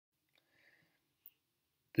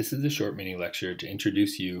This is a short mini lecture to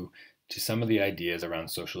introduce you to some of the ideas around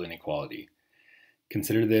social inequality.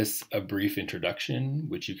 Consider this a brief introduction,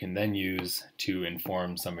 which you can then use to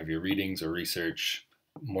inform some of your readings or research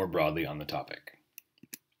more broadly on the topic.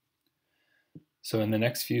 So in the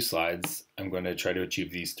next few slides, I'm going to try to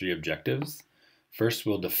achieve these three objectives. First,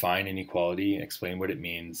 we'll define inequality, explain what it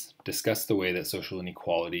means, discuss the way that social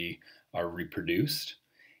inequality are reproduced,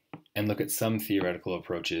 and look at some theoretical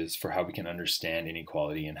approaches for how we can understand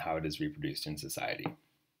inequality and how it is reproduced in society.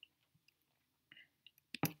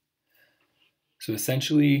 So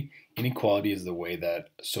essentially, inequality is the way that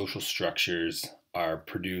social structures are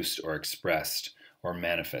produced or expressed or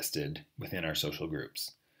manifested within our social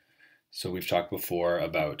groups. So we've talked before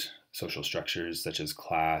about social structures such as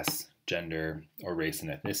class, gender, or race and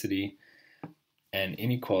ethnicity. And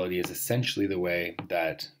inequality is essentially the way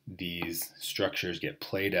that these structures get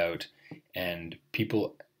played out and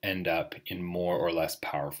people end up in more or less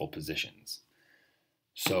powerful positions.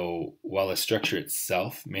 So while a structure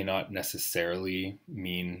itself may not necessarily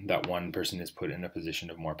mean that one person is put in a position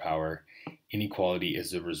of more power, inequality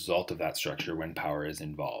is the result of that structure when power is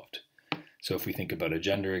involved. So if we think about a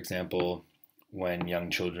gender example, when young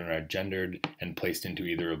children are gendered and placed into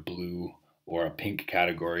either a blue or a pink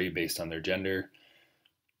category based on their gender,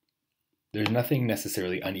 there's nothing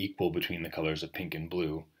necessarily unequal between the colors of pink and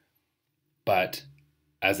blue, but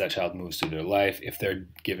as that child moves through their life, if they're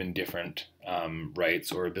given different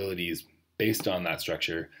rights or abilities based on that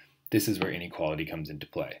structure, this is where inequality comes into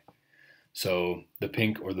play. So the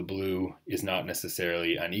pink or the blue is not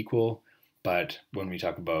necessarily unequal, but when we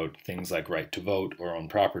talk about things like right to vote or own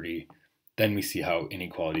property, then we see how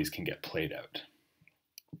inequalities can get played out.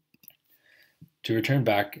 To return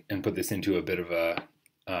back and put this into a bit of a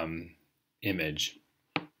image,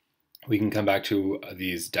 we can come back to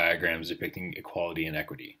these diagrams depicting equality and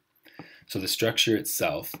equity. So the structure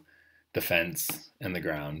itself, the fence and the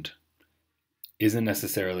ground, isn't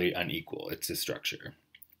necessarily unequal. It's a structure,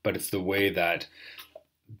 but it's the way that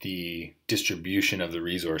the distribution of the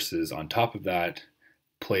resources on top of that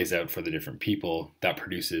plays out for the different people that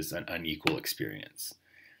produces an unequal experience.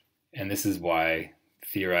 And this is why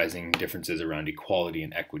theorizing differences around equality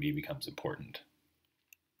and equity becomes important.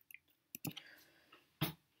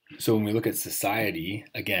 So when we look at society,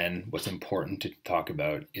 again, what's important to talk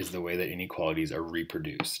about is the way that inequalities are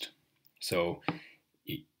reproduced. So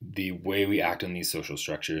the way we act on these social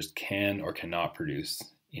structures can or cannot produce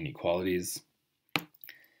inequalities,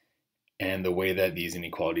 and the way that these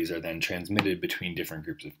inequalities are then transmitted between different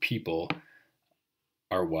groups of people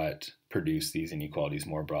are what produce these inequalities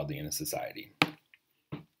more broadly in a society.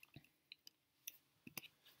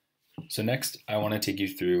 So next, I want to take you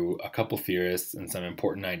through a couple theorists and some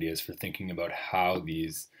important ideas for thinking about how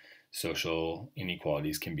these social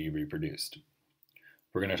inequalities can be reproduced.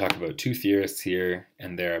 We're going to talk about two theorists here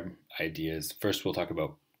and their ideas. First, we'll talk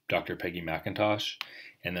about Dr. Peggy McIntosh,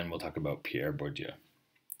 and then we'll talk about Pierre Bourdieu.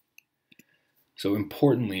 So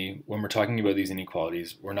importantly, when we're talking about these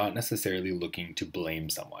inequalities, we're not necessarily looking to blame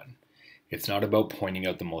someone. It's not about pointing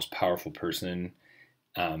out the most powerful person,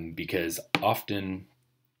 because often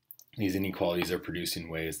these inequalities are produced in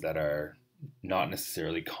ways that are not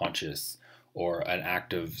necessarily conscious or an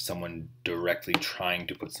act of someone directly trying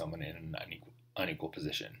to put someone in an unequal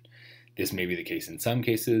position. This may be the case in some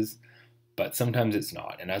cases, but sometimes it's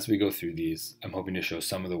not. And as we go through these, I'm hoping to show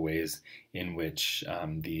some of the ways in which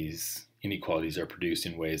these inequalities are produced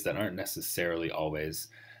in ways that aren't necessarily always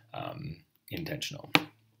intentional.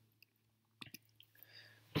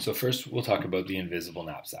 So first, we'll talk about the invisible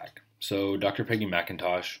knapsack. So Dr. Peggy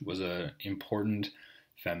McIntosh was an important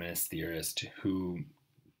feminist theorist who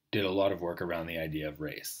did a lot of work around the idea of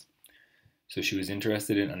race. So she was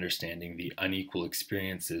interested in understanding the unequal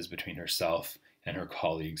experiences between herself and her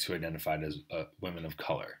colleagues who identified as women of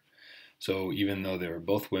color. So even though they were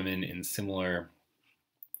both women in similar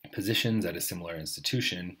positions at a similar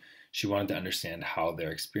institution, she wanted to understand how their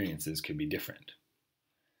experiences could be different.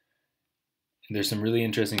 And there's some really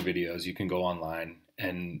interesting videos. You can go online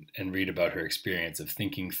and read about her experience of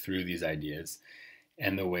thinking through these ideas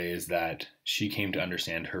and the ways that she came to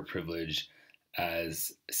understand her privilege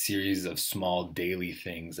as a series of small daily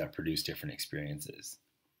things that produce different experiences.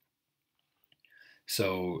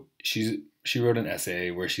 So she wrote an essay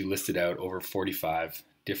where she listed out over 45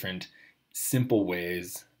 different simple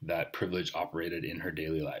ways that privilege operated in her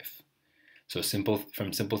daily life. So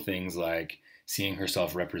from simple things like seeing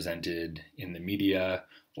herself represented in the media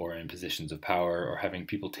or in positions of power, or having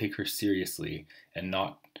people take her seriously and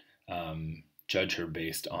not judge her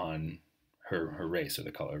based on her race or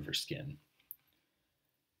the color of her skin.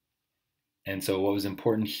 And so what was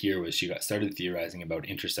important here was she got started theorizing about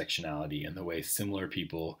intersectionality and the way similar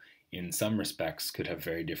people in some respects could have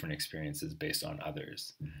very different experiences based on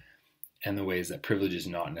others, and the ways that privilege is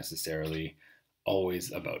not necessarily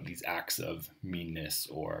always about these acts of meanness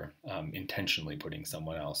or intentionally putting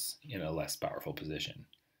someone else in a less powerful position.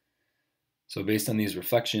 So based on these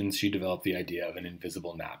reflections, she developed the idea of an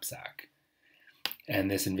invisible knapsack.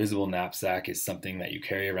 And this invisible knapsack is something that you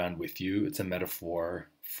carry around with you. It's a metaphor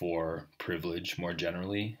for privilege more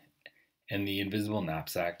generally. And the invisible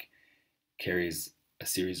knapsack carries a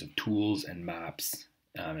series of tools and maps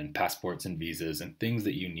and passports and visas and things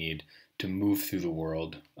that you need to move through the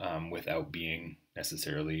world without being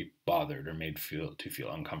necessarily bothered or made to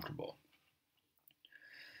feel uncomfortable.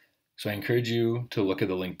 So I encourage you to look at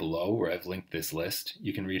the link below where I've linked this list.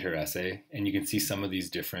 You can read her essay and you can see some of these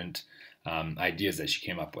different ideas that she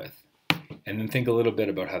came up with. And then think a little bit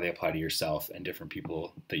about how they apply to yourself and different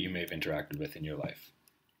people that you may have interacted with in your life.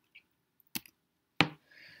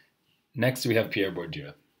 Next, we have Pierre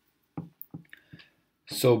Bourdieu.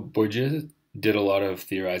 So Bourdieu did a lot of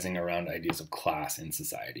theorizing around ideas of class in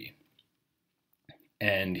society.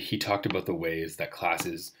 And he talked about the ways that class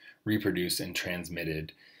is reproduced and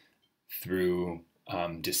transmitted through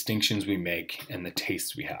distinctions we make and the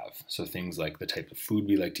tastes we have. So things like the type of food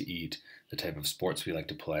we like to eat, the type of sports we like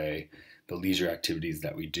to play, the leisure activities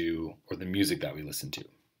that we do, or the music that we listen to.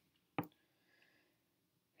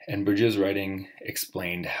 And Bourdieu's writing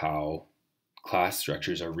explained how class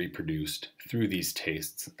structures are reproduced through these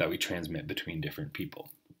tastes that we transmit between different people.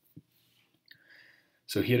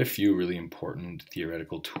 So he had a few really important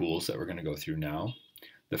theoretical tools that we're going to go through now.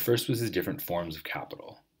 The first was his different forms of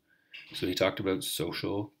capital. So he talked about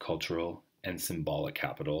social, cultural, and symbolic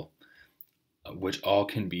capital, which all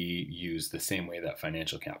can be used the same way that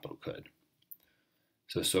financial capital could.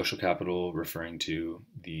 So social capital referring to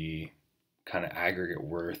the kind of aggregate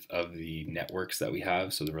worth of the networks that we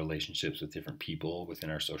have, so the relationships with different people within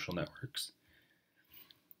our social networks.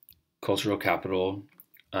 Cultural capital,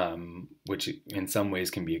 which in some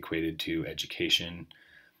ways can be equated to education,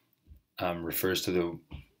 refers to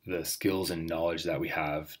the skills and knowledge that we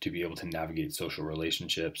have to be able to navigate social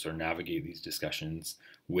relationships or navigate these discussions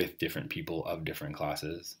with different people of different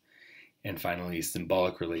classes. And finally,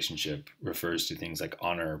 symbolic relationship refers to things like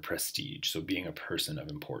honor or prestige, so being a person of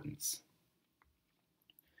importance.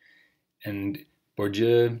 And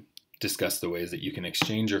Bourdieu discussed the ways that you can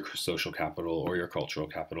exchange your social capital or your cultural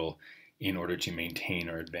capital in order to maintain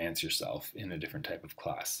or advance yourself in a different type of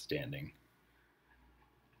class standing.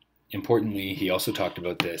 Importantly, he also talked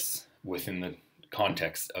about this within the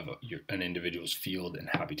context of an individual's field and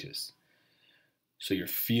habitus. So your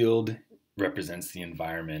field represents the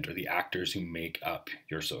environment or the actors who make up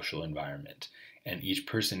your social environment, and each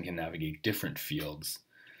person can navigate different fields.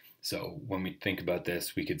 So when we think about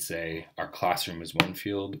this, we could say our classroom is one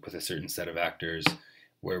field with a certain set of actors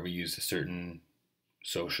where we use a certain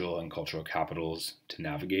social and cultural capitals to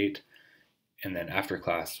navigate. And then after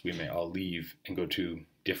class, we may all leave and go to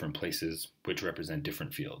different places which represent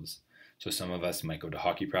different fields. So some of us might go to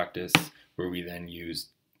hockey practice, where we then use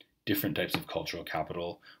different types of cultural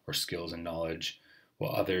capital or skills and knowledge,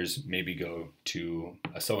 while others maybe go to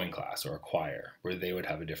a sewing class or a choir, where they would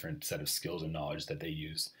have a different set of skills and knowledge that they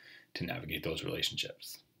use to navigate those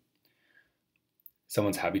relationships.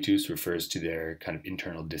 Someone's habitus refers to their kind of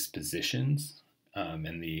internal dispositions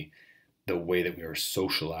and the way that we are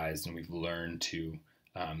socialized and we've learned to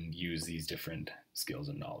use these different skills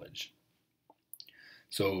and knowledge.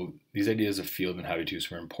 So these ideas of field and habitus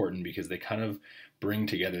were important because they kind of bring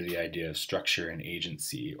together the idea of structure and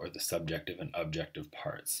agency, or the subjective and objective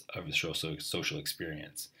parts of the social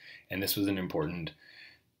experience. And this was an important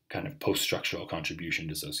kind of post-structural contribution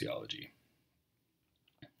to sociology.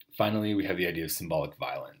 Finally, we have the idea of symbolic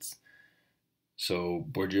violence. So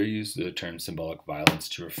Bourdieu used the term symbolic violence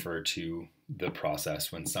to refer to the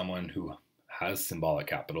process when someone who has symbolic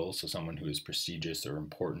capital, so someone who is prestigious or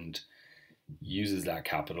important, uses that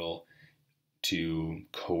capital to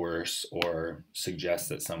coerce or suggest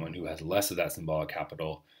that someone who has less of that symbolic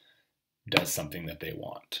capital does something that they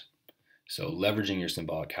want. So leveraging your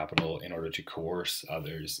symbolic capital in order to coerce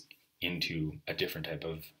others into a different type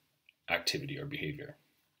of activity or behavior.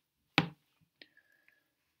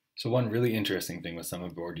 So one really interesting thing with some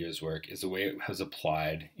of Bourdieu's work is the way it has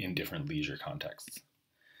applied in different leisure contexts.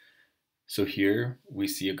 So here we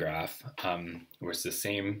see a graph where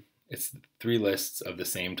it's three lists of the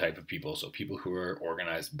same type of people. So people who are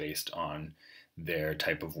organized based on their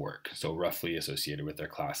type of work, so roughly associated with their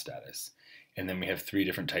class status. And then we have three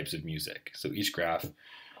different types of music. So each graph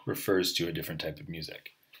refers to a different type of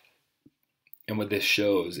music. And what this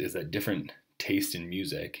shows is that different taste in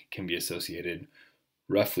music can be associated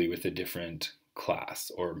roughly with a different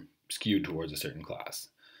class or skewed towards a certain class.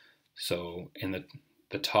 So in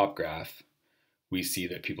the top graph, we see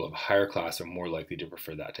that people of higher class are more likely to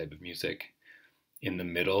prefer that type of music. In the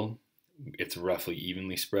middle, it's roughly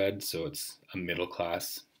evenly spread, so it's a middle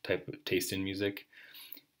class type of taste in music.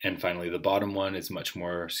 And finally, the bottom one is much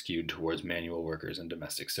more skewed towards manual workers and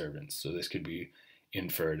domestic servants. So this could be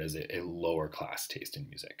inferred as a lower class taste in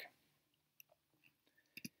music.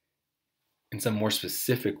 In some more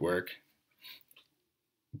specific work,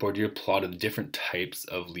 Bourdieu plotted different types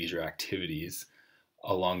of leisure activities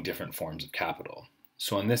along different forms of capital.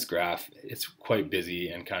 So on this graph, it's quite busy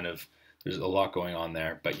and there's a lot going on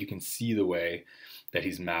there, but you can see the way that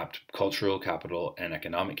he's mapped cultural capital and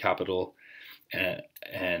economic capital,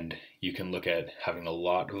 and you can look at having a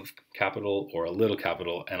lot of capital or a little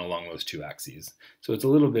capital and along those two axes. So it's a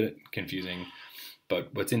little bit confusing, but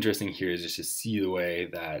what's interesting here is just to see the way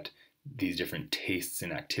that these different tastes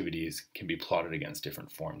and activities can be plotted against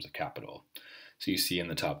different forms of capital. So you see in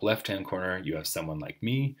the top left-hand corner, you have someone like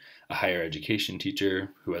me, a higher education teacher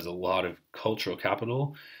who has a lot of cultural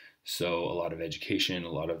capital, so a lot of education, a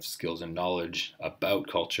lot of skills and knowledge about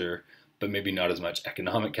culture, but maybe not as much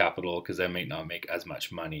economic capital because I may not make as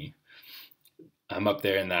much money. I'm up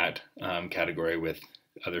there in that category with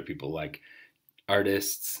other people like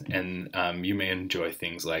artists, and you may enjoy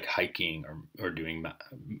things like hiking or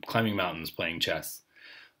climbing mountains, playing chess.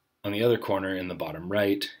 On the other corner in the bottom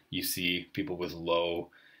right, you see people with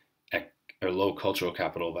low cultural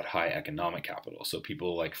capital but high economic capital. So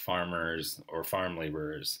people like farmers or farm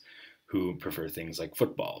laborers who prefer things like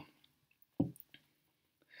football.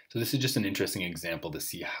 So this is just an interesting example to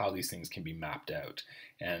see how these things can be mapped out,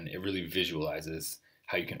 and it really visualizes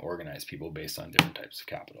how you can organize people based on different types of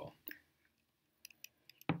capital.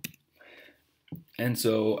 And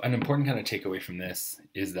so an important kind of takeaway from this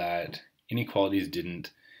is that inequalities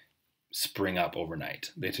didn't spring up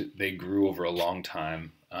overnight. They grew over a long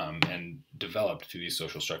time and developed through these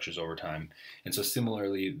social structures over time. And so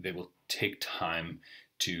similarly, they will take time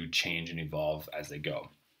to change and evolve as they go.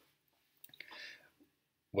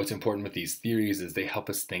 What's important with these theories is they help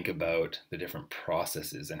us think about the different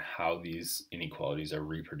processes and how these inequalities are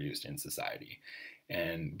reproduced in society.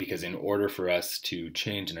 And because in order for us to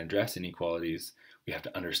change and address inequalities, we have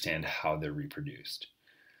to understand how they're reproduced.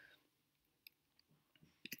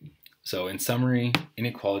 So in summary,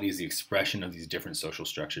 inequality is the expression of these different social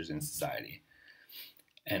structures in society.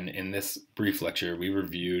 And in this brief lecture, we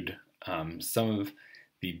reviewed some of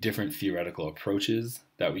the different theoretical approaches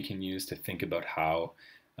that we can use to think about how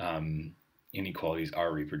inequalities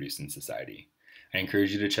are reproduced in society. I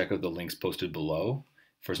encourage you to check out the links posted below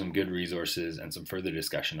for some good resources and some further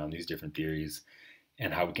discussion on these different theories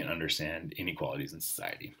and how we can understand inequalities in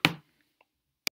society.